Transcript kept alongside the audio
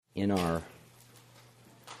In our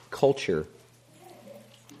culture,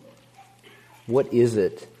 what is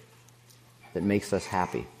it that makes us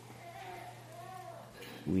happy?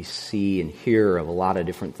 We see and hear of a lot of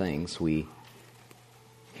different things. We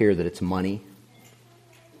hear that it's money,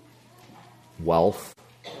 wealth,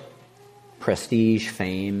 prestige,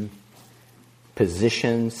 fame,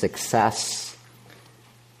 position, success,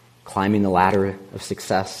 climbing the ladder of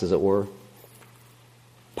success, as it were,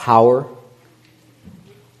 power,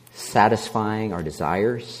 satisfying our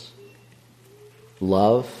desires,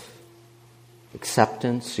 love,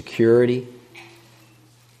 acceptance, security,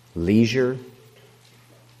 leisure,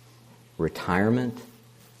 retirement,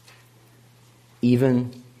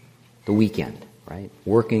 even the weekend, right?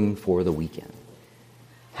 Working for the weekend.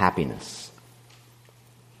 Happiness.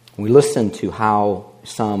 We listen to how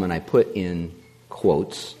some, and I put in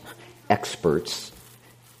quotes, experts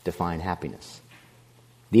define happiness.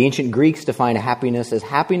 The ancient Greeks defined happiness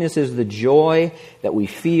is the joy that we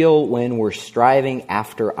feel when we're striving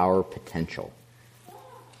after our potential.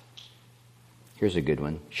 Here's a good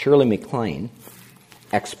one. Shirley MacLaine,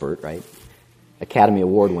 expert, right? Academy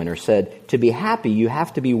Award winner, said, "To be happy, you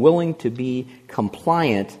have to be willing to be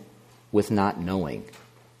compliant with not knowing."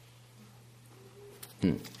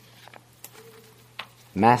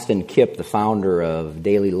 Mastin Kipp, the founder of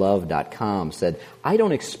DailyLove.com, said, "I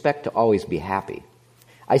don't expect to always be happy.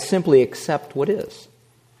 I simply accept what is.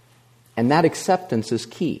 And that acceptance is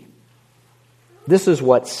key." This is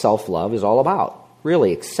what self-love is all about.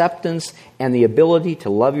 Really, acceptance and the ability to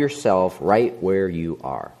love yourself right where you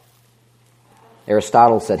are.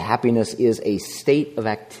 Aristotle said happiness is a state of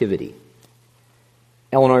activity.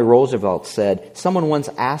 Eleanor Roosevelt said, "Someone once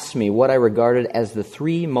asked me what I regarded as the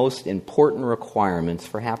 3 most important requirements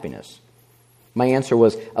for happiness. My answer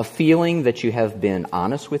was a feeling that you have been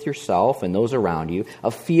honest with yourself and those around you,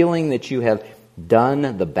 a feeling that you have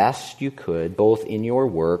done the best you could, both in your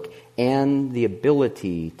work and the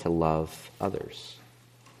ability to love others."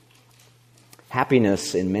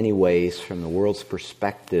 Happiness, in many ways, from the world's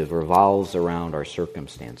perspective, revolves around our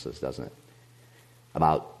circumstances, doesn't it?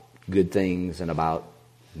 About good things and about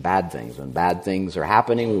bad things. When bad things are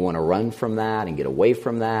happening, we want to run from that and get away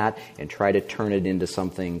from that and try to turn it into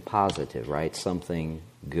something positive, right? Something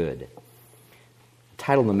good. The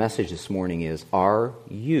title of the message this morning is, Are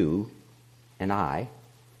You and I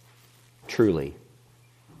Truly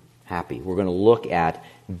Happy? We're going to look at,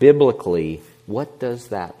 biblically, what does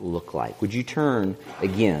that look like? Would you turn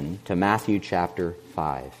again to Matthew chapter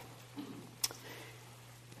 5?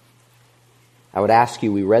 I would ask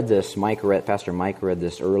you, we read this, Pastor Mike read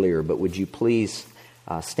this earlier, but would you please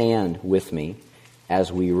stand with me as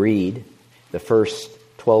we read the first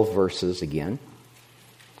 12 verses again,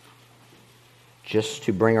 just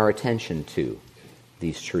to bring our attention to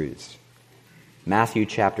these truths. Matthew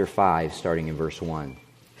chapter 5, starting in verse 1.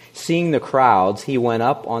 "Seeing the crowds, he went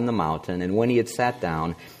up on the mountain, and when he had sat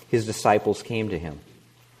down, his disciples came to him.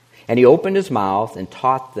 And he opened his mouth and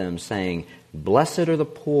taught them, saying, 'Blessed are the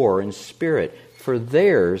poor in spirit, for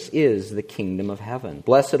theirs is the kingdom of heaven.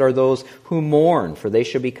 Blessed are those who mourn, for they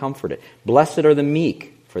shall be comforted. Blessed are the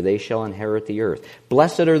meek, for they shall inherit the earth.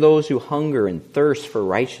 Blessed are those who hunger and thirst for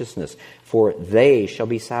righteousness, for they shall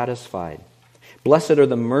be satisfied. Blessed are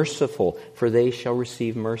the merciful, for they shall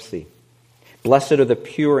receive mercy. Blessed are the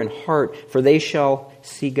pure in heart, for they shall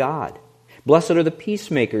see God. Blessed are the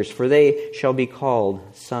peacemakers, for they shall be called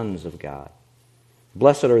sons of God.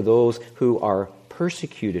 Blessed are those who are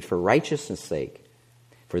persecuted for righteousness' sake,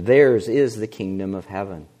 for theirs is the kingdom of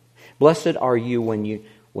heaven. Blessed are you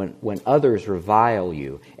when others revile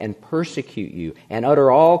you and persecute you and utter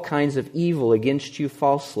all kinds of evil against you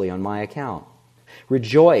falsely on my account.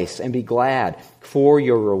 Rejoice and be glad, for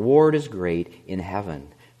your reward is great in heaven.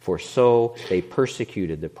 For so they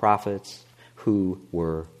persecuted the prophets who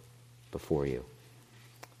were before you."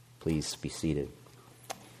 Please be seated.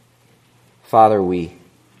 Father, we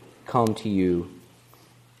come to you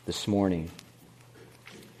this morning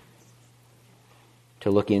to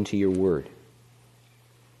look into your word.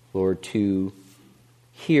 Lord, to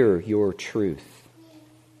hear your truth.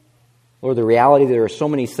 Lord, the reality there are so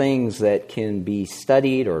many things that can be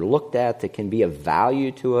studied or looked at that can be of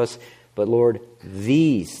value to us, but Lord,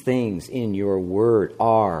 these things in your word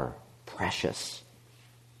are precious.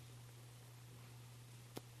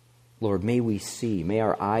 Lord, may we see, may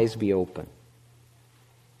our eyes be open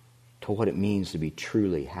to what it means to be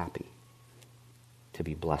truly happy, to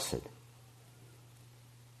be blessed.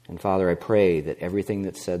 And Father, I pray that everything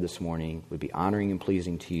that's said this morning would be honoring and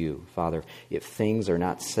pleasing to you. Father, if things are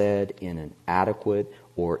not said in an adequate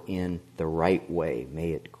or in the right way,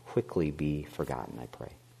 may it quickly be forgotten, I pray.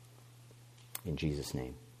 In Jesus'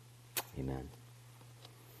 name, Amen.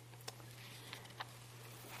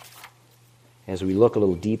 As we look a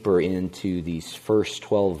little deeper into these first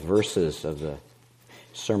 12 verses of the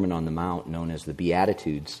Sermon on the Mount, known as the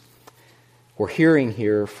Beatitudes, we're hearing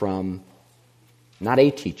here from not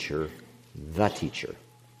a teacher, the teacher.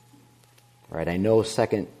 Right? I know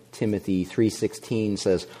 2 Timothy 3:16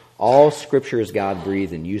 says, all Scripture is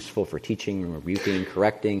God-breathed and useful for teaching and rebuking,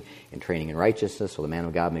 correcting, and training in righteousness, so the man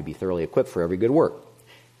of God may be thoroughly equipped for every good work.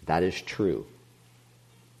 That is true.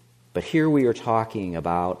 But here we are talking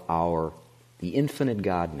about the infinite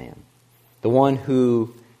God-man, the one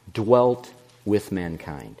who dwelt with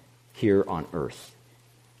mankind here on earth.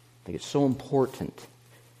 I think it's so important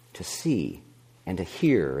to see and to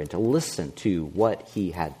hear and to listen to what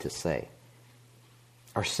he had to say.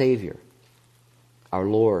 Our Savior, our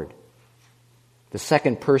Lord, the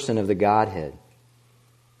second person of the Godhead,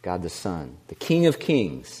 God the Son, the King of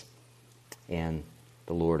Kings, and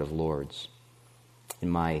the Lord of Lords. In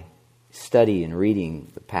my study and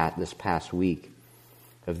reading this past week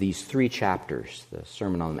of these 3 chapters, the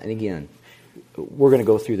Sermon on the Mount, and again, we're going to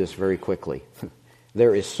go through this very quickly.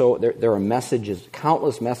 There are messages,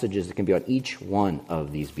 countless messages that can be on each one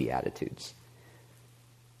of these Beatitudes.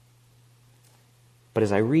 But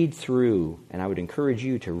as I read through, and I would encourage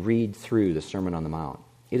you to read through the Sermon on the Mount,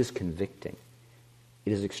 it is convicting.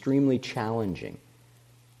 It is extremely challenging.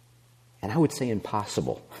 And I would say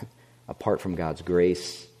impossible, apart from God's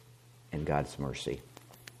grace and God's mercy.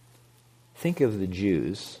 Think of the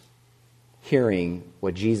Jews hearing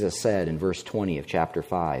what Jesus said in verse 20 of chapter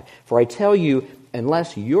 5. For I tell you,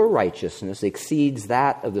 unless your righteousness exceeds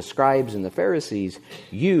that of the scribes and the Pharisees,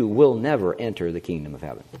 you will never enter the kingdom of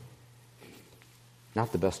heaven.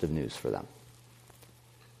 Not the best of news for them.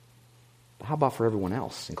 But how about for everyone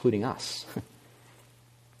else, including us?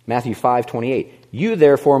 Matthew 5:28. You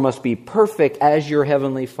therefore must be perfect as your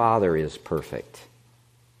heavenly Father is perfect.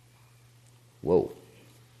 Whoa.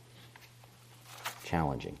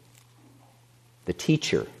 Challenging. The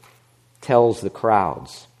teacher tells the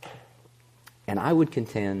crowds, and I would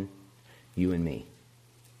contend you and me,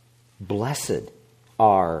 blessed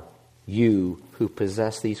are you who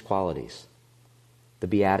possess these qualities. The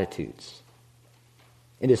Beatitudes.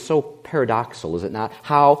 It is so paradoxical, is it not?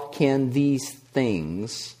 How can these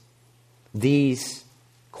things, these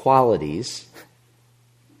qualities,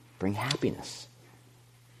 bring happiness?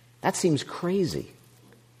 That seems crazy.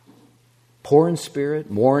 Poor in spirit,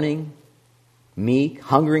 mourning, meek,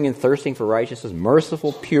 hungering and thirsting for righteousness,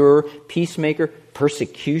 merciful, pure, peacemaker,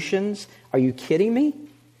 persecutions. Are you kidding me?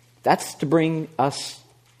 That's to bring us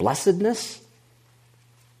blessedness?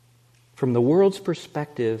 From the world's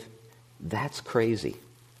perspective, that's crazy.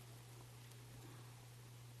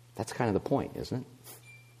 That's kind of the point, isn't it?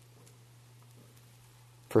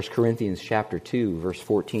 1 Corinthians chapter 2, verse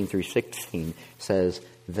 14 through 16 says,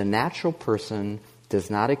 the natural person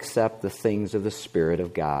does not accept the things of the Spirit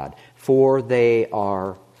of God, for they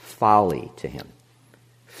are folly to him,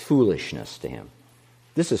 foolishness to him.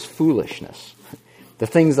 This is foolishness. The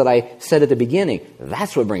things that I said at the beginning,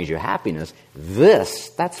 that's what brings you happiness.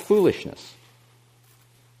 That's foolishness.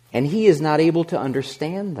 And he is not able to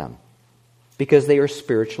understand them because they are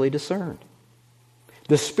spiritually discerned.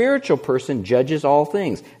 The spiritual person judges all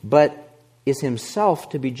things, but is himself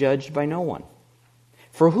to be judged by no one.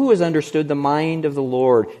 For who has understood the mind of the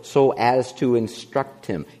Lord so as to instruct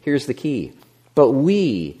him? Here's the key. But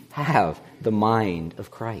we have the mind of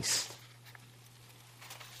Christ.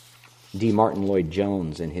 D. Martin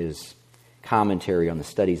Lloyd-Jones, in his commentary on the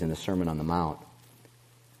studies in the Sermon on the Mount,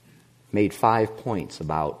 made 5 points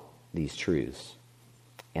about these truths.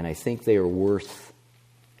 And I think they are worth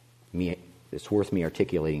me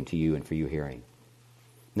articulating to you and for you hearing.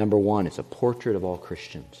 Number 1, it's a portrait of all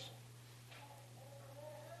Christians.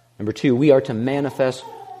 Number 2, we are to manifest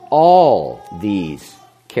all these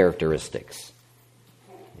characteristics.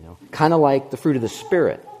 Kind of like the fruit of the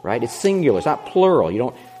Spirit, right? It's singular, it's not plural. You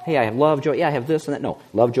don't, hey, I have love, joy, I have this and that. No,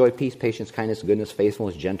 love, joy, peace, patience, kindness, goodness,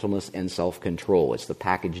 faithfulness, gentleness, and self-control. It's the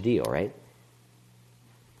package deal, right?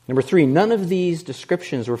 Number 3, none of these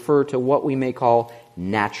descriptions refer to what we may call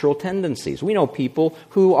natural tendencies. We know people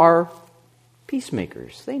who are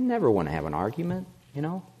peacemakers. They never want to have an argument,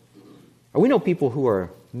 Or we know people who are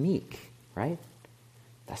meek, right?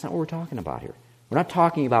 That's not what we're talking about here. We're not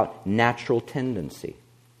talking about natural tendency.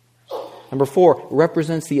 Number 4,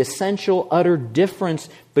 represents the essential, utter difference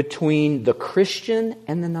between the Christian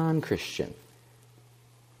and the non-Christian.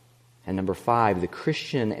 And number 5, the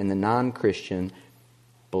Christian and the non-Christian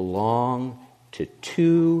belong to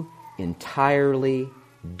 2 entirely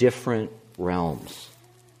different realms.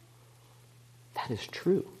 That is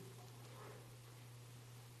true.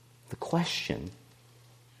 The question,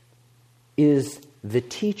 is the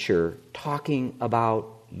teacher talking about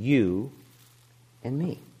you and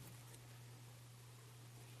me?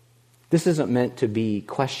 This isn't meant to be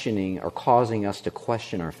questioning or causing us to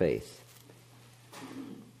question our faith.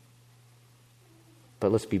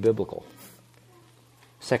 But let's be biblical.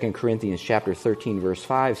 2 Corinthians chapter 13, verse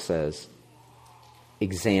 5 says,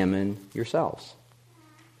 examine yourselves.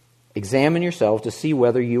 Examine yourselves to see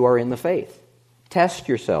whether you are in the faith. Test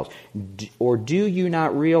yourselves. Or do you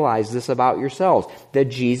not realize this about yourselves, that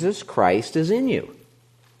Jesus Christ is in you,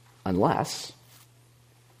 unless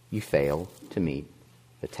you fail to meet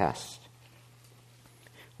the test?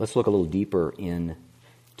 Let's look a little deeper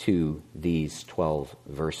into these 12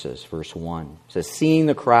 verses. Verse 1 says, seeing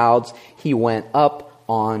the crowds, he went up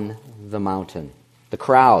on the mountain. The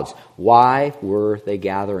crowds, why were they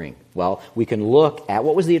gathering? Well, we can look at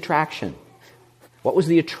what was the attraction. What was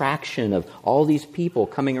the attraction of all these people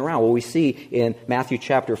coming around? Well, we see in Matthew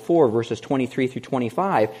chapter 4, verses 23 through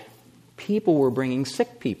 25, people were bringing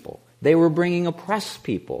sick people. They were bringing oppressed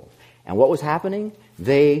people. And what was happening?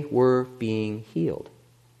 They were being healed.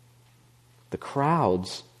 The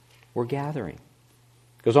crowds were gathering.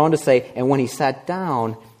 It goes on to say, and when he sat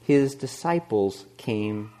down, his disciples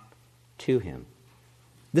came to him.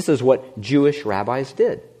 This is what Jewish rabbis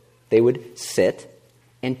did. They would sit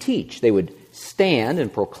and teach. They would stand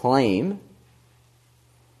and proclaim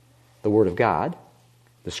the Word of God,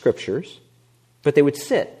 the Scriptures, but they would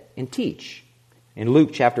sit and teach. In Luke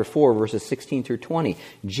chapter 4, verses 16 through 20,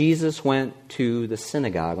 Jesus went to the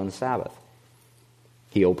synagogue on the Sabbath.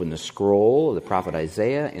 He opened the scroll of the prophet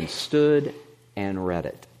Isaiah and stood and read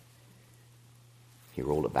it. He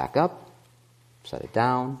rolled it back up, set it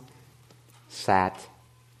down, sat,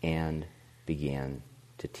 and began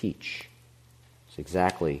to teach. It's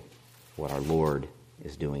exactly what our Lord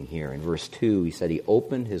is doing here. In verse 2, he said he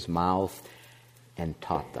opened his mouth and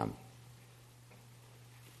taught them.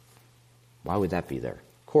 Why would that be there?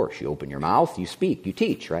 Of course, you open your mouth, you speak, you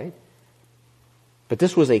teach, right? But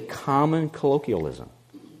this was a common colloquialism.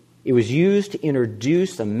 It was used to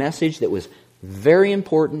introduce a message that was very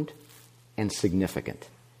important and significant.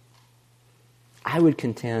 I would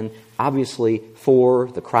contend, obviously, for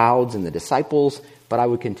the crowds and the disciples, but I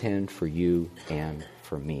would contend for you and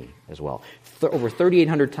for me as well. Over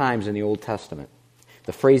 3,800 times in the Old Testament,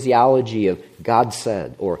 the phraseology of God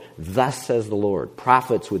said, or thus says the Lord.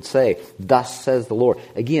 Prophets would say, thus says the Lord.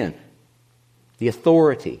 Again, the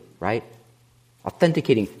authority, right?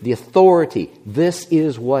 Authenticating the authority. This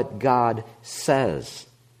is what God says.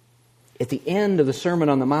 At the end of the Sermon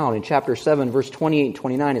on the Mount, in chapter 7, verse 28 and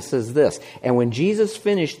 29, it says this, and when Jesus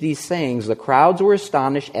finished these sayings, the crowds were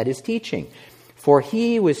astonished at his teaching, for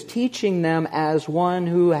he was teaching them as one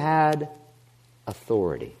who had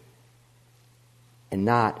authority, and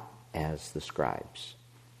not as the scribes.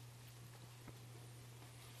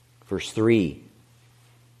 Verse 3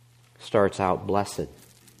 starts out, blessed.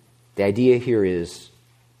 The idea here is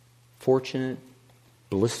fortunate,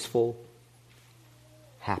 blissful,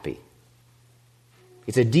 happy.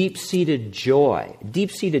 It's a deep-seated joy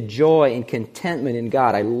and contentment in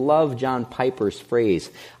God. I love John Piper's phrase.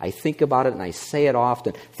 I think about it and I say it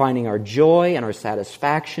often, finding our joy and our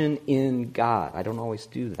satisfaction in God. I don't always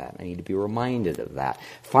do that. I need to be reminded of that.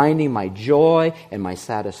 Finding my joy and my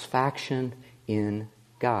satisfaction in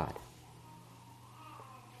God.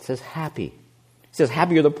 It says happy. It says,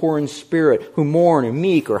 happy are the poor in spirit, who mourn, and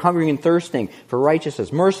meek, or hungering and thirsting for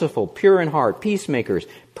righteousness, merciful, pure in heart, peacemakers,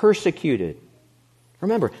 persecuted.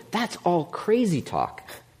 Remember, that's all crazy talk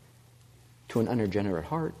to an unregenerate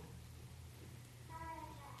heart.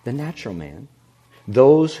 The natural man,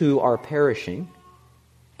 those who are perishing,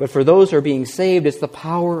 but for those who are being saved, it's the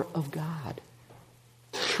power of God.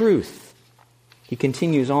 Truth. He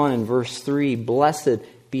continues on in verse 3, blessed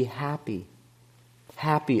be happy.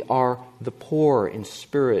 Happy are the poor in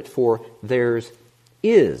spirit, for theirs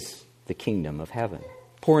is the kingdom of heaven.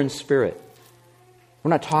 Poor in spirit. We're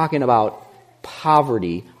not talking about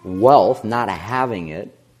poverty, wealth, not having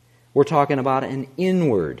it. We're talking about an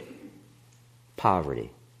inward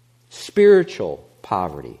poverty, spiritual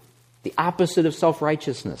poverty, the opposite of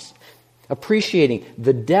self-righteousness, appreciating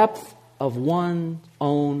the depth of one's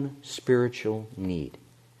own spiritual need.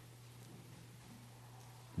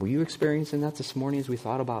 Were you experiencing that this morning as we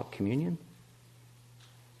thought about communion?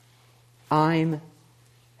 I'm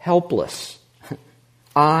helpless.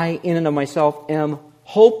 I, in and of myself, am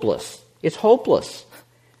hopeless. It's hopeless.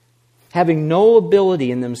 Having no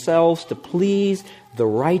ability in themselves to please the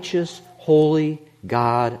righteous, holy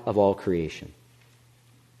God of all creation.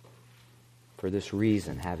 For this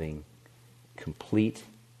reason, having complete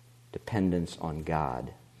dependence on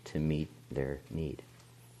God to meet their need.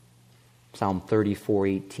 Psalm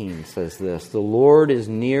 34:18 says this, "The Lord is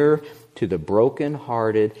near to the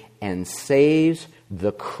brokenhearted and saves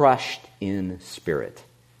the crushed in spirit."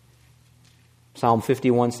 Psalm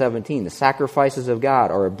 51:17, "The sacrifices of God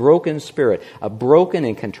are a broken spirit, a broken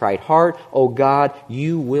and contrite heart. O God,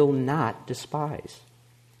 you will not despise."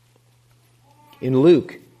 In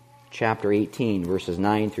Luke chapter 18, verses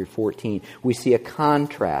 9 through 14, we see a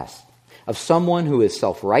contrast of someone who is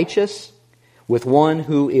self-righteous with one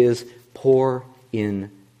who is poor in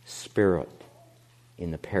spirit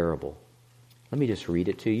in the parable. Let me just read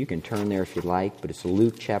it to you. You can turn there if you'd like, but it's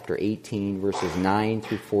Luke chapter 18, verses 9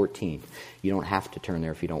 through 14. You don't have to turn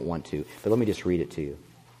there if you don't want to, but let me just read it to you.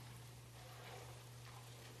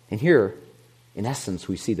 And here, in essence,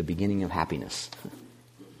 we see the beginning of happiness.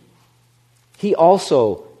 He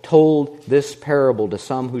also told this parable to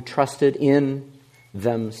some who trusted in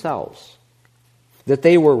themselves, that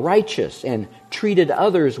they were righteous and treated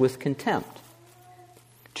others with contempt.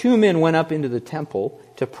 2 men went up into the temple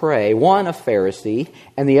to pray, one a Pharisee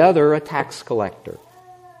and the other a tax collector.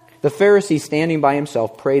 The Pharisee, standing by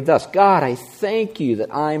himself, prayed thus, "God, I thank you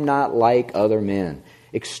that I'm not like other men,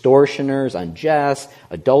 extortioners, unjust,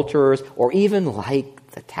 adulterers, or even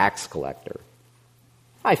like the tax collector.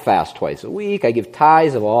 I fast twice a week, I give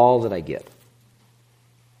tithes of all that I get."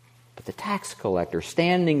 But the tax collector,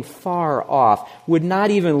 standing far off, would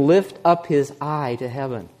not even lift up his eye to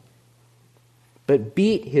heaven, but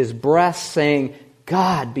beat his breast, saying,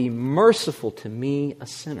 "God, be merciful to me, a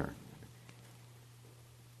sinner."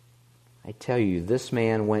 I tell you, this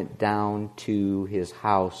man went down to his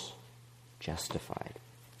house justified,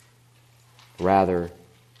 rather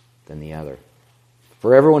than the other.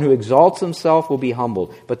 For everyone who exalts himself will be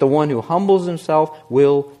humbled, but the one who humbles himself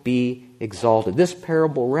will be exalted. This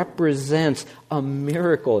parable represents a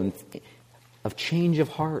miracle of change of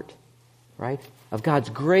heart, right? Of God's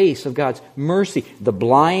grace, of God's mercy. The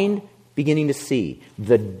blind beginning to see.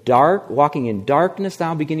 The dark, walking in darkness,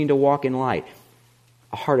 now beginning to walk in light.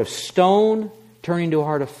 A heart of stone turning to a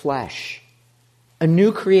heart of flesh. A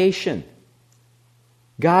new creation.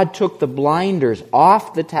 God took the blinders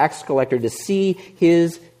off the tax collector to see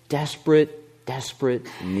his desperate, desperate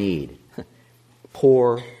need.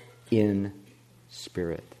 Poor in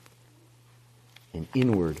spirit. In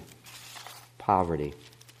inward poverty.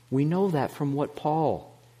 We know that from what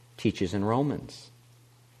Paul teaches in Romans.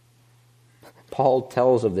 Paul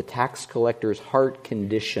tells of the tax collector's heart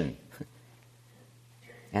condition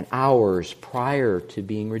and hours prior to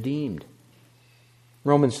being redeemed.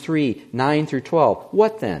 Romans 3, 9 through 12.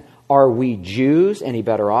 What then? Are we Jews any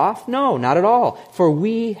better off? No, not at all. For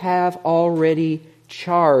we have already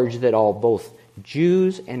charged that all, both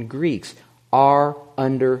Jews and Greeks, are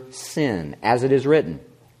under sin, as it is written,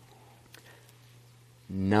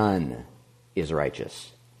 "None is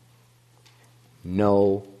righteous.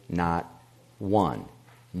 No, not one.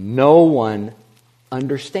 No one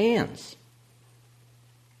understands.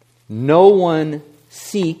 No one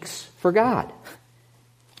seeks for God.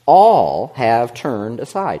 All have turned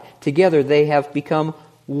aside. Together they have become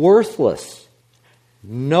worthless.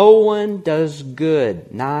 No one does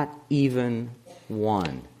good, not even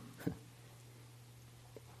one."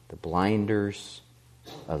 The blinders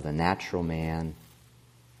of the natural man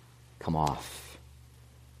come off.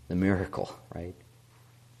 The miracle, right?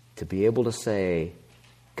 To be able to say,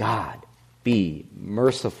 "God, be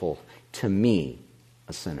merciful to me,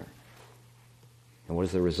 a sinner." And what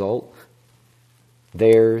is the result?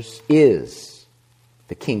 Theirs is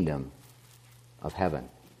the kingdom of heaven.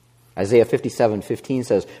 Isaiah 57:15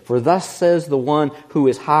 says, "For thus says the one who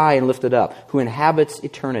is high and lifted up, who inhabits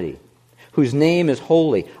eternity, whose name is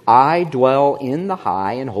holy. I dwell in the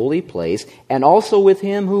high and holy place, and also with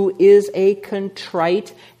him who is a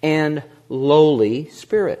contrite and lowly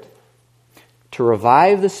spirit, to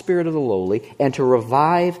revive the spirit of the lowly and to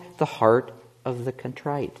revive the heart of the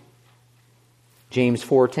contrite." James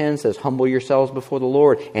 4:10 says, "Humble yourselves before the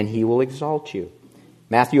Lord, and he will exalt you."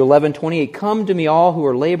 Matthew 11:28, "Come to me all who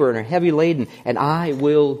are labor and are heavy laden, and I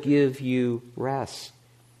will give you rest."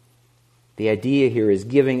 The idea here is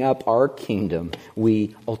giving up our kingdom,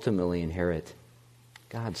 we ultimately inherit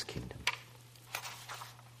God's kingdom.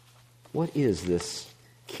 What is this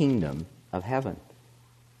kingdom of heaven?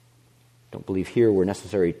 I don't believe here we're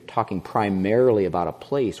necessarily talking primarily about a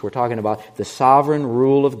place. We're talking about the sovereign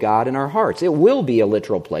rule of God in our hearts. It will be a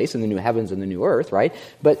literal place in the new heavens and the new earth, right?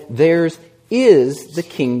 But theirs is the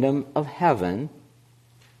kingdom of heaven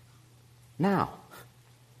now.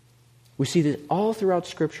 We see this all throughout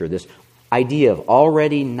Scripture, this idea of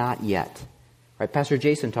already, not yet. Right? Pastor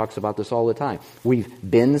Jason talks about this all the time. We've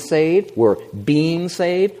been saved. We're being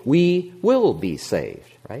saved. We will be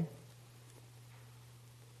saved. Right?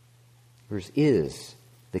 Yours is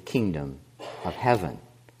the kingdom of heaven.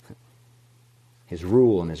 His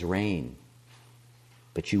rule and His reign.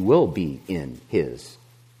 But you will be in His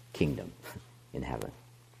kingdom in heaven.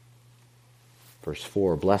 Verse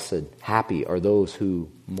 4, blessed, happy are those who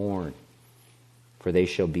mourn, for they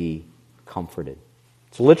shall be comforted.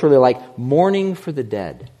 It's literally like mourning for the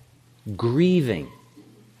dead, grieving.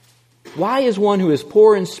 Why is one who is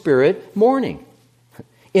poor in spirit mourning?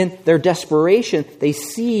 In their desperation, they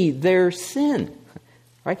see their sin.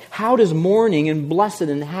 Right? How does mourning and blessed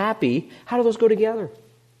and happy, how do those go together?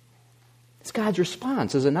 It's God's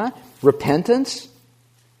response, is it not? Repentance,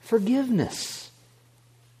 forgiveness.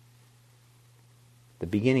 The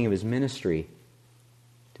beginning of His ministry,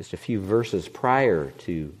 just a few verses prior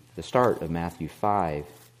to the start of Matthew 5,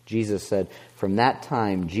 Jesus said, from that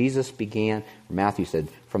time Jesus began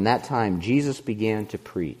to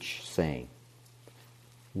preach, saying,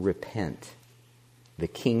 repent, the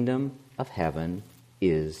kingdom of heaven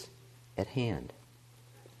is at hand.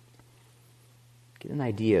 Get an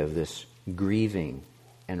idea of this grieving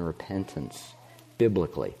and repentance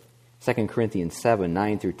biblically. 2 Corinthians 7,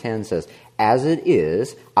 9 through 10 says, as it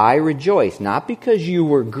is, I rejoice, not because you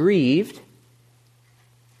were grieved,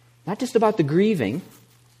 not just about the grieving,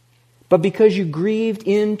 but because you grieved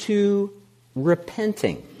into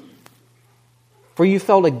repenting. For you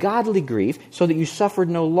felt a godly grief, so that you suffered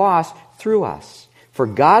no loss through us. For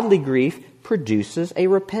godly grief produces a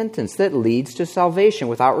repentance that leads to salvation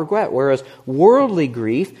without regret, whereas worldly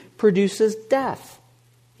grief produces death.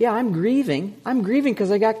 Yeah, I'm grieving. I'm grieving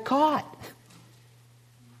because I got caught.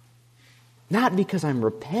 Not because I'm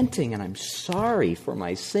repenting and I'm sorry for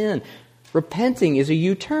my sin. Repenting is a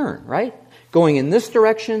U-turn, right? Going in this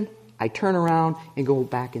direction, I turn around and go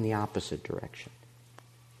back in the opposite direction.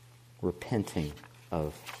 Repenting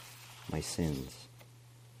of my sins.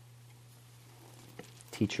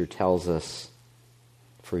 Teacher tells us,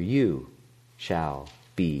 for you shall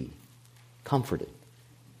be comforted.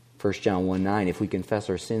 1 John 1:9, if we confess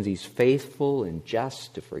our sins, He's faithful and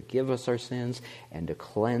just to forgive us our sins and to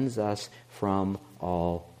cleanse us from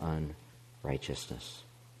all unrighteousness.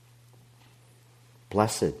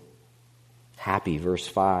 Blessed, happy, verse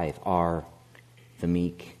 5, are the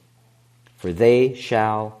meek, for they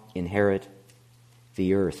shall inherit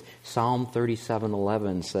the earth. Psalm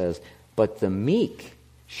 37:11 says, but the meek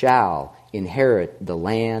shall inherit the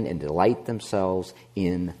land and delight themselves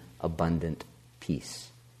in abundant peace.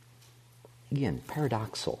 Again,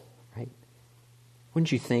 paradoxical, right?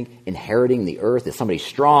 Wouldn't you think inheriting the earth is somebody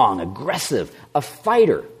strong, aggressive, a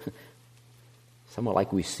fighter? Somewhat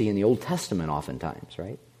like we see in the Old Testament oftentimes,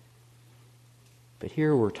 right? But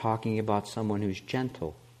here we're talking about someone who's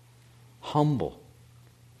gentle, humble.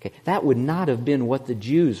 Okay, that would not have been what the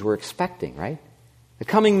Jews were expecting, right? The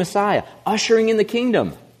coming Messiah, ushering in the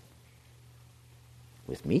kingdom.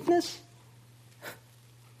 With meekness?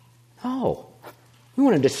 No. We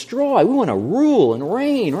want to destroy. We want to rule and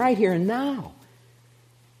reign right here and now.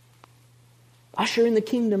 Usher in the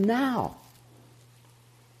kingdom now.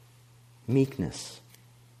 Meekness.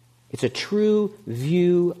 It's a true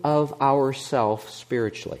view of ourself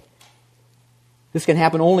spiritually. This can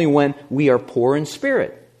happen only when we are poor in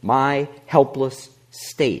spirit. My helpless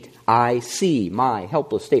state. I see my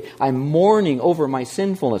helpless state. I'm mourning over my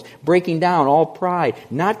sinfulness, breaking down all pride,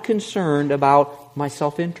 not concerned about my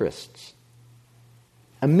self-interests.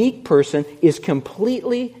 A meek person is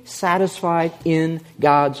completely satisfied in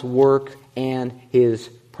God's work and His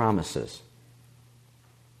promises.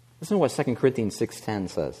 Listen to what 2 Corinthians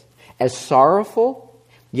 6:10 says. As sorrowful,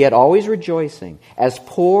 yet always rejoicing. As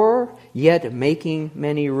poor, yet making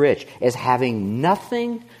many rich. As having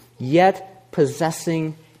nothing, yet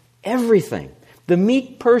possessing everything. The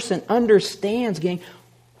meek person understands, gang,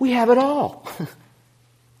 we have it all.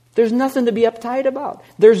 There's nothing to be uptight about.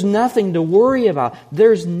 There's nothing to worry about.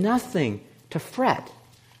 There's nothing to fret.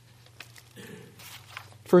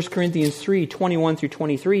 1 Corinthians 3:21 through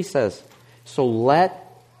 23 says, so let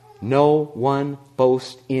no one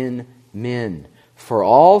boast in men. For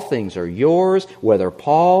all things are yours, whether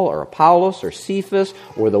Paul or Apollos or Cephas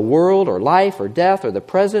or the world or life or death or the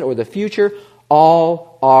present or the future,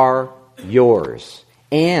 all are yours.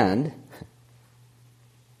 And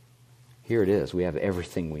here it is. We have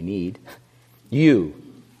everything we need. You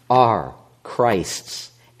are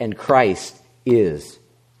Christ's, and Christ is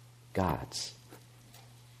God's.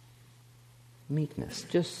 Meekness,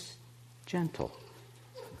 just gentle,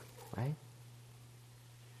 right?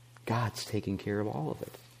 God's taking care of all of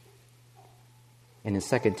it. And in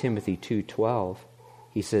 2 Timothy 2:12,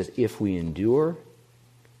 he says, if we endure,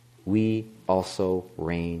 we also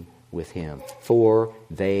reign with him, for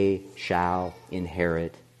they shall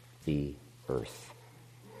inherit the earth.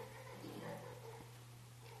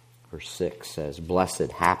 Verse 6 says,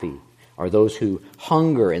 blessed, happy are those who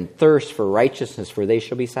hunger and thirst for righteousness, for they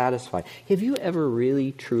shall be satisfied. Have you ever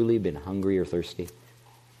really, truly been hungry or thirsty?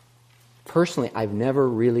 Personally, I've never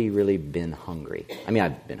really been hungry. I mean,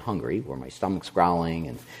 I've been hungry where my stomach's growling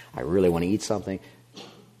and I really want to eat something.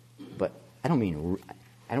 But I don't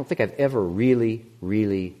think I've ever really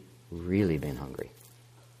been hungry.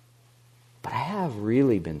 But I have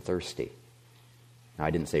really been thirsty. Now,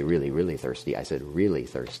 I didn't say really thirsty. I said really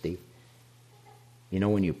thirsty. You know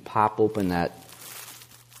when you pop open that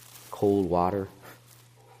cold water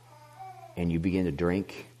and you begin to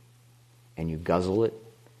drink and you guzzle it,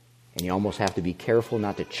 and you almost have to be careful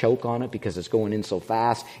not to choke on it because it's going in so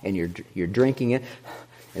fast, and you're drinking it,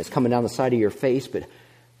 and it's coming down the side of your face, but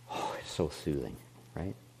it's so soothing,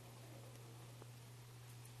 right?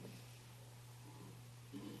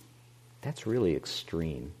 That's really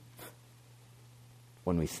extreme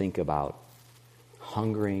when we think about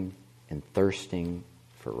hungering and thirsting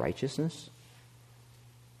for righteousness.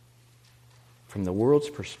 From the world's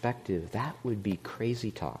perspective, that would be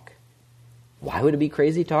crazy talk. Why would it be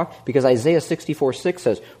crazy talk? Because Isaiah 64:6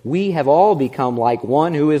 says, we have all become like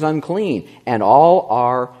one who is unclean, and all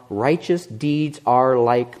our righteous deeds are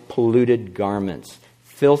like polluted garments,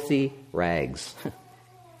 filthy rags.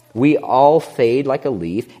 We all fade like a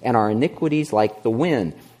leaf, and our iniquities like the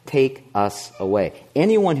wind take us away.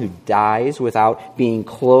 Anyone who dies without being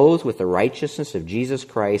clothed with the righteousness of Jesus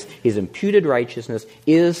Christ, his imputed righteousness,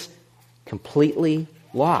 is completely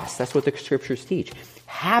lost. That's what the Scriptures teach.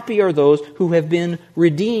 Happy are those who have been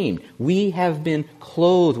redeemed. We have been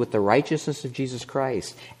clothed with the righteousness of Jesus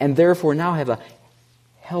Christ, and therefore now have a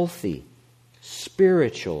healthy,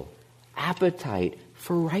 spiritual appetite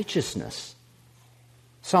for righteousness.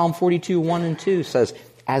 Psalm 42:1-2 says,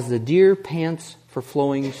 as the deer pants for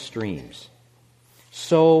flowing streams,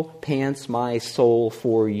 so pants my soul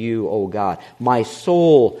for you, O God. My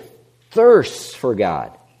soul thirsts for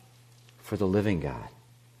God, for the living God.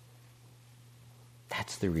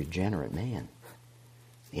 That's the regenerate man.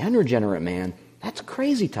 The unregenerate man, that's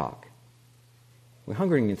crazy talk. We're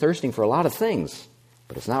hungering and thirsting for a lot of things,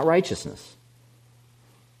 but it's not righteousness.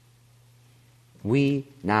 We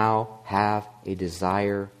now have a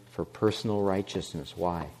desire for personal righteousness.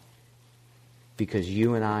 Why? Because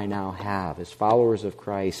you and I now have, as followers of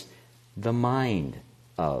Christ, the mind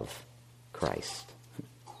of Christ.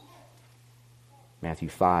 Matthew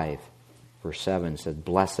 5, verse 7 says,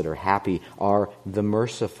 blessed or happy are the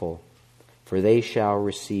merciful, for they shall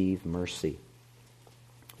receive mercy.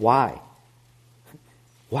 Why?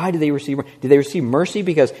 Why do they receive mercy? Do they receive mercy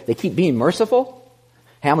because they keep being merciful?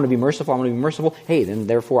 Hey, I'm going to be merciful, I'm going to be merciful. Hey, then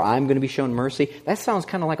therefore I'm going to be shown mercy. That sounds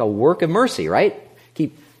kind of like a work of mercy, right?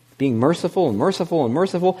 Keep being merciful and merciful and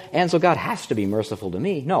merciful, and so God has to be merciful to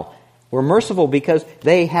me. No, we're merciful because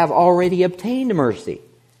they have already obtained mercy.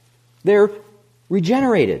 They're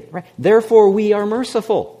regenerated, right? Therefore we are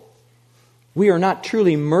merciful. We are not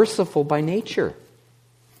truly merciful by nature.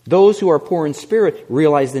 Those who are poor in spirit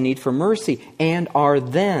realize the need for mercy and are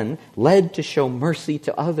then led to show mercy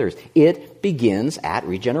to others. It begins at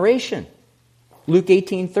regeneration. Luke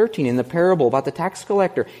 18:13, in the parable about the tax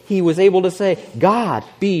collector, he was able to say, God,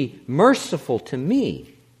 be merciful to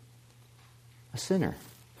me, a sinner.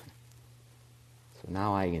 So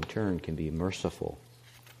now I in turn can be merciful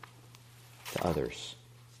to others.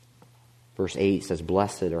 Verse 8 says,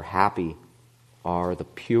 blessed or happy are the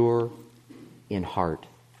pure in heart,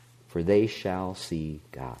 for they shall see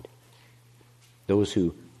God. Those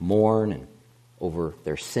who mourn over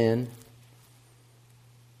their sin.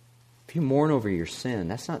 If you mourn over your sin,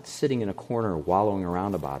 that's not sitting in a corner wallowing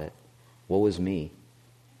around about it. Woe is me.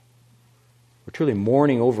 We're truly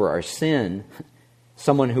mourning over our sin.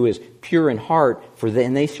 Someone who is pure in heart, for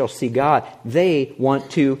then they shall see God. They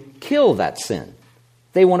want to kill that sin.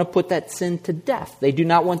 They want to put that sin to death. They do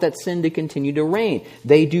not want that sin to continue to reign.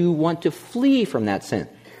 They do want to flee from that sin.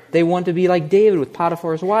 They want to be like David with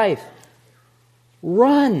Potiphar's wife.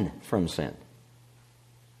 Run from sin.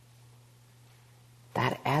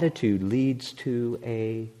 That attitude leads to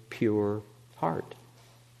a pure heart.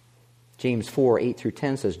 James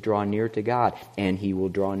 4:8-10 says, draw near to God, and he will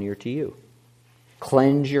draw near to you.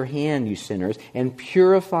 Cleanse your hand, you sinners, and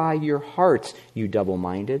purify your hearts, you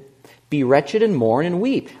double-minded. Be wretched and mourn and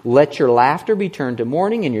weep. Let your laughter be turned to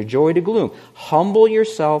mourning and your joy to gloom. Humble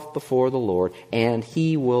yourself before the Lord, and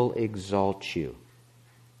he will exalt you.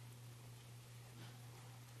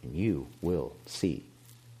 and you will see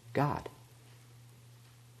God.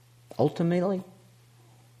 Ultimately,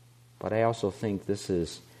 but I also think this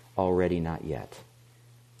is already not yet.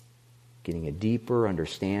 Getting a deeper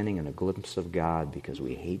understanding and a glimpse of God because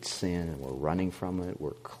we hate sin and we're running from it.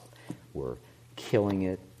 We're killing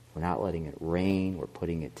it. We're not letting it reign. We're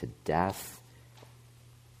putting it to death.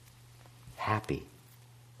 Happy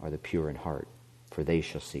are the pure in heart, for they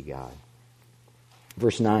shall see God.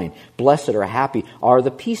 Verse 9, blessed or happy are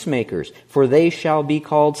the peacemakers, for they shall be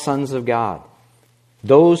called sons of God.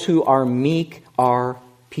 Those who are meek are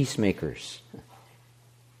peacemakers.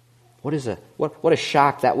 What a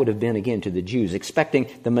shock that would have been, again, to the Jews, expecting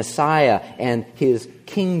the Messiah and his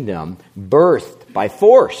kingdom birthed by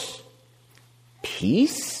force.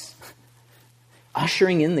 Peace?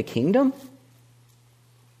 Ushering in the kingdom?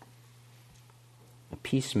 A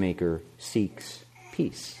peacemaker seeks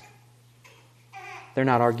peace. They're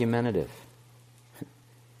not argumentative.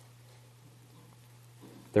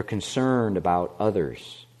 They're concerned about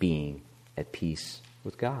others being at peace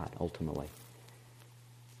with God, ultimately.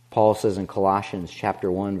 Paul says in Colossians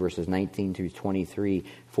chapter 1, verses 19 through 23,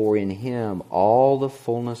 for in him all the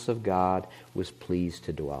fullness of God was pleased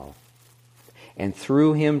to dwell, and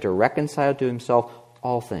through him to reconcile to himself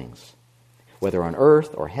all things, whether on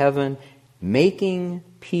earth or heaven, making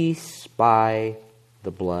peace by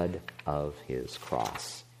the blood of his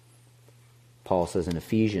cross. Paul says in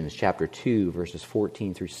Ephesians chapter 2, verses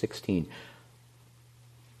 14 through 16,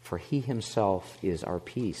 for he himself is our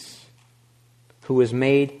peace, who has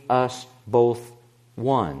made us both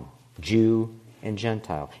one, Jew and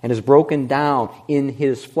Gentile, and has broken down in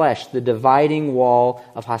his flesh the dividing wall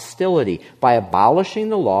of hostility by abolishing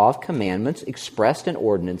the law of commandments expressed in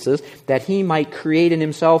ordinances, that he might create in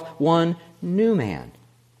himself one new man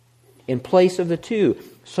in place of the two,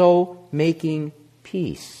 so making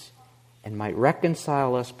peace, and might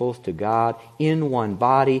reconcile us both to God in one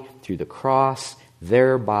body through the cross,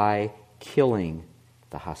 thereby killing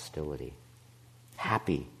the hostility.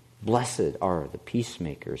 Happy, blessed are the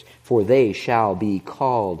peacemakers, for they shall be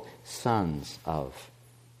called sons of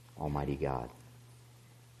Almighty God.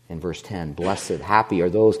 In verse 10, blessed, happy are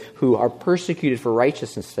those who are persecuted for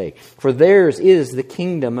righteousness' sake, for theirs is the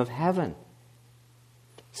kingdom of heaven.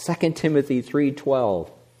 2 Timothy 3:12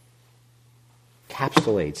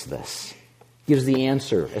 encapsulates this, gives the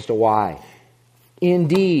answer as to why.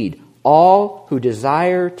 Indeed, all who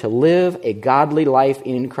desire to live a godly life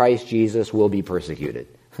in Christ Jesus will be persecuted.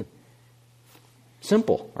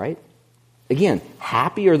 Simple, right? Again,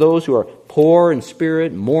 happy are those who are poor in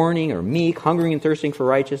spirit, mourning or meek, hungering and thirsting for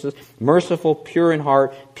righteousness, merciful, pure in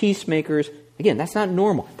heart, peacemakers. Again, that's not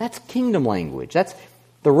normal. That's kingdom language. That's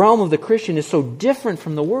the realm of the Christian is so different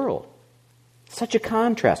from the world. Such a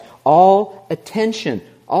contrast. All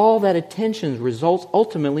that attention results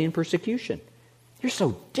ultimately in persecution. You're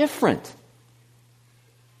so different.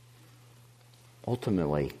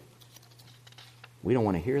 Ultimately, we don't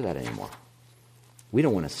want to hear that anymore. We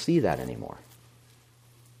don't want to see that anymore.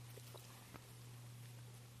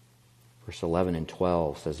 Verse 11 and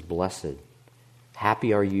 12 says, blessed,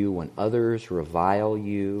 happy are you when others revile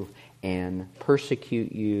you and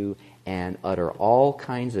persecute you and utter all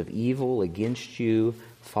kinds of evil against you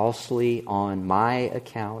falsely on my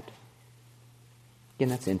account. Again,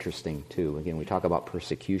 that's interesting too. Again, we talk about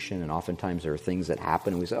persecution, and oftentimes there are things that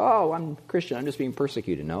happen and we say, oh, I'm Christian, I'm just being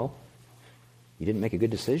persecuted. No, you didn't make a good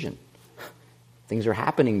decision. Things are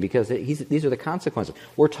happening because these are the consequences.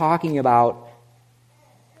 We're talking about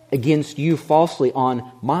against you falsely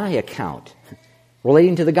on my account,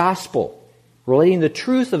 relating to the gospel, relating the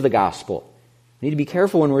truth of the gospel. We need to be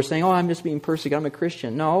careful when we're saying, oh, I'm just being persecuted, I'm a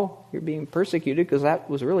Christian. No, you're being persecuted because that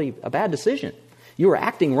was really a bad decision. You were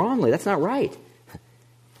acting wrongly. That's not right.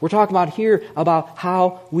 We're talking about here about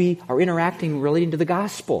how we are interacting relating to the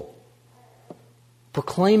gospel,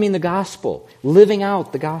 proclaiming the gospel, living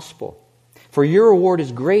out the gospel. For your reward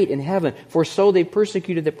is great in heaven, for so they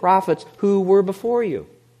persecuted the prophets who were before you.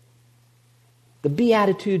 The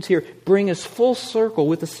Beatitudes here bring us full circle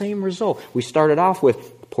with the same result. We started off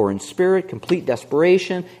with poor in spirit, complete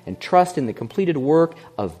desperation, and trust in the completed work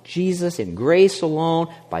of Jesus in grace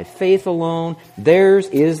alone, by faith alone. Theirs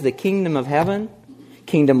is the kingdom of heaven,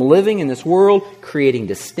 kingdom living in this world, creating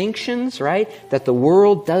distinctions, right, that the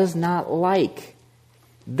world does not like.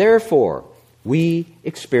 Therefore, we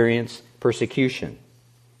experience persecution.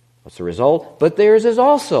 What's the result? But theirs is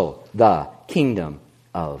also the kingdom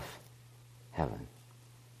of heaven.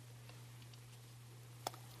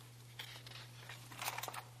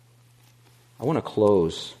 I want to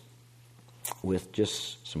close with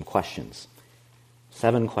just some questions.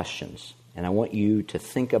 7 questions. And I want you to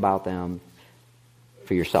think about them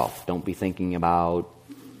for yourself. Don't be thinking about,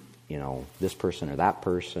 this person or that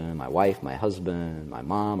person, my wife, my husband, my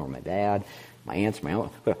mom or my dad, my aunts, my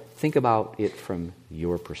uncle. Think about it from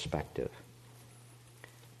your perspective.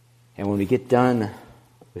 And when we get done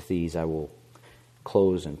with these, I will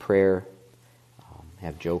close in prayer.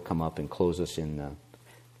 Have Joe come up and close us in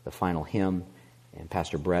the final hymn. And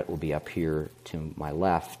Pastor Brett will be up here to my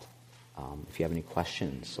left if you have any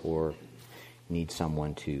questions or need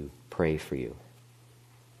someone to pray for you.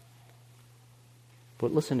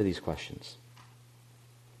 But listen to these questions.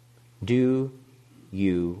 Do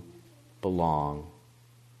you belong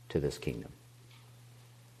to this kingdom?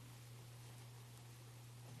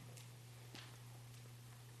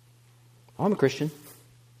 I'm a Christian.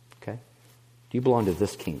 Okay. Do you belong to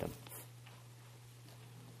this kingdom?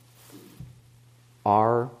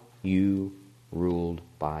 Are you ruled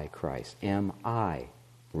by Christ? Am I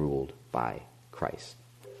ruled by Christ?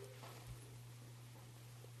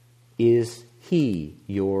 Is He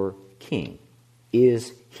your King?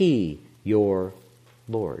 Is He your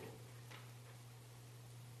Lord?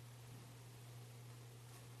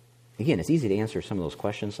 Again, it's easy to answer some of those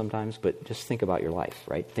questions sometimes, but just think about your life,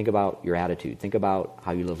 right? Think about your attitude. Think about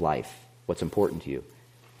how you live life, what's important to you.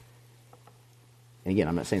 And again,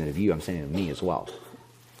 I'm not saying that of you, I'm saying it of me as well.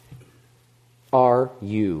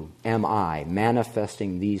 Am I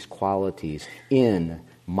manifesting these qualities in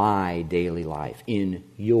my daily life, in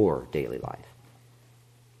your daily life?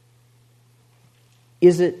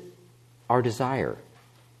 Is it our desire?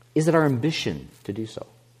 Is it our ambition to do so?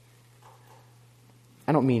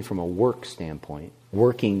 I don't mean from a work standpoint,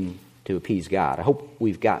 working to appease God. I hope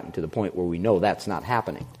we've gotten to the point where we know that's not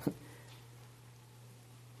happening.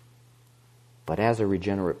 But as a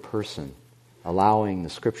regenerate person, allowing the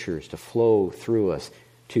Scriptures to flow through us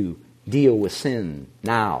to deal with sin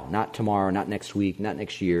now, not tomorrow, not next week, not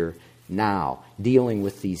next year, now, dealing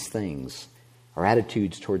with these things. Our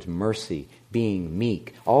attitudes towards mercy, being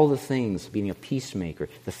meek, all the things, being a peacemaker,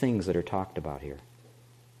 the things that are talked about here.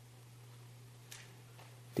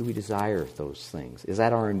 Do we desire those things? Is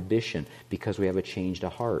that our ambition because we have a changed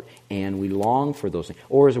heart and we long for those things?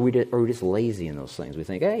 Or are we just lazy in those things? We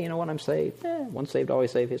think, hey, you know what, I'm saved. Once saved,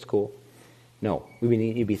 always saved. It's cool. No, we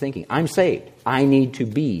need to be thinking, I'm saved. I need to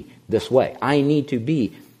be this way. I need to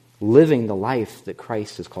be living the life that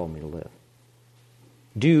Christ has called me to live.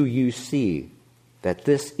 Do you see that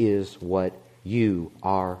this is what you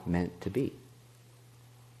are meant to be?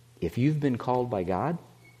 If you've been called by God,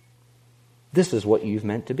 this is what you've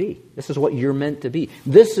meant to be. This is what you're meant to be.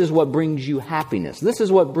 This is what brings you happiness. This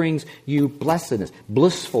is what brings you blessedness,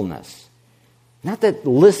 blissfulness. Not that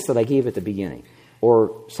list that I gave at the beginning,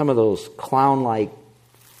 or some of those clown-like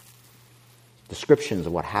descriptions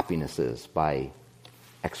of what happiness is by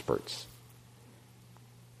experts.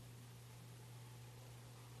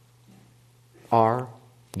 Are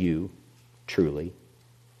you truly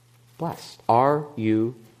blessed? Are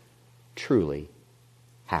you truly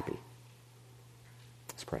happy?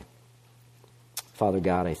 Let's pray. Father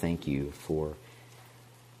God, I thank you for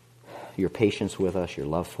your patience with us, your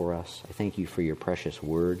love for us. I thank you for your precious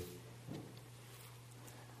word.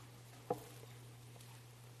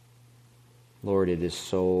 Lord, it is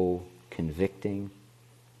so convicting,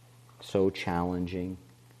 so challenging.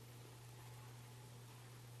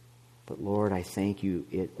 But Lord, I thank you,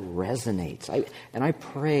 it resonates. And I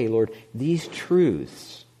pray, Lord, these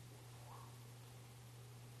truths,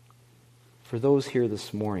 for those here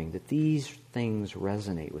this morning, that these things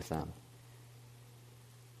resonate with them.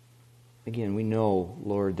 Again, we know,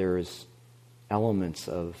 Lord, there's elements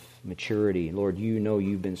of maturity. Lord, you know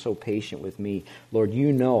you've been so patient with me. Lord,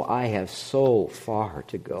 you know I have so far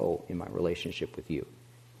to go in my relationship with you.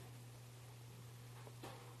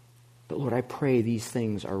 But Lord, I pray these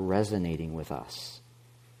things are resonating with us.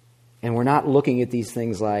 And we're not looking at these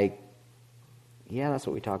things like, yeah, that's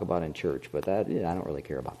what we talk about in church, but I don't really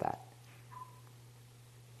care about that.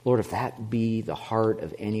 Lord, if that be the heart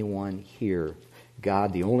of anyone here,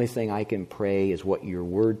 God, the only thing I can pray is what your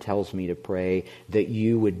word tells me to pray, that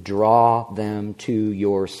you would draw them to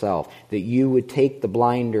yourself, that you would take the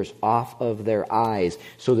blinders off of their eyes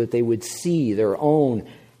so that they would see their own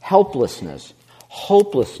helplessness,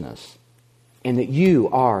 hopelessness, and that you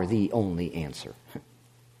are the only answer.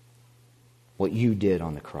 What you did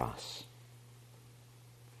on the cross.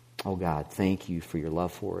 Oh God, thank you for your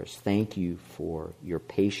love for us. Thank you for your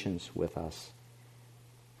patience with us.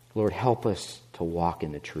 Lord, help us to walk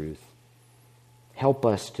in the truth. Help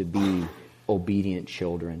us to be obedient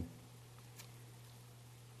children.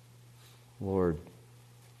 Lord,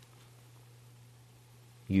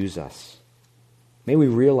 use us. May we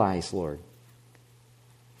realize, Lord,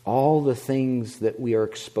 all the things that we are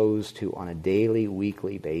exposed to on a daily,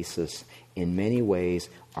 weekly basis, in many ways,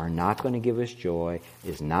 are not going to give us joy,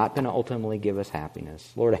 is not going to ultimately give us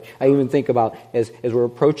happiness. Lord, I even think about, as we're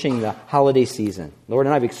approaching the holiday season, Lord,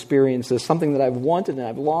 and I've experienced this, something that I've wanted and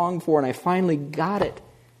I've longed for, and I finally got it.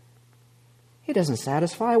 It doesn't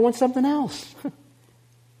satisfy. I want something else.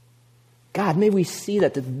 God, may we see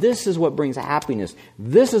that this is what brings happiness.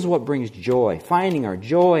 This is what brings joy. Finding our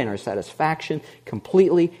joy and our satisfaction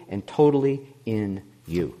completely and totally in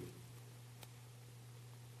you.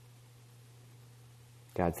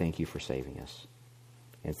 God, thank you for saving us.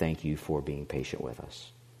 And thank you for being patient with us.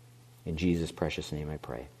 In Jesus' precious name I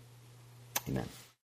pray. Amen.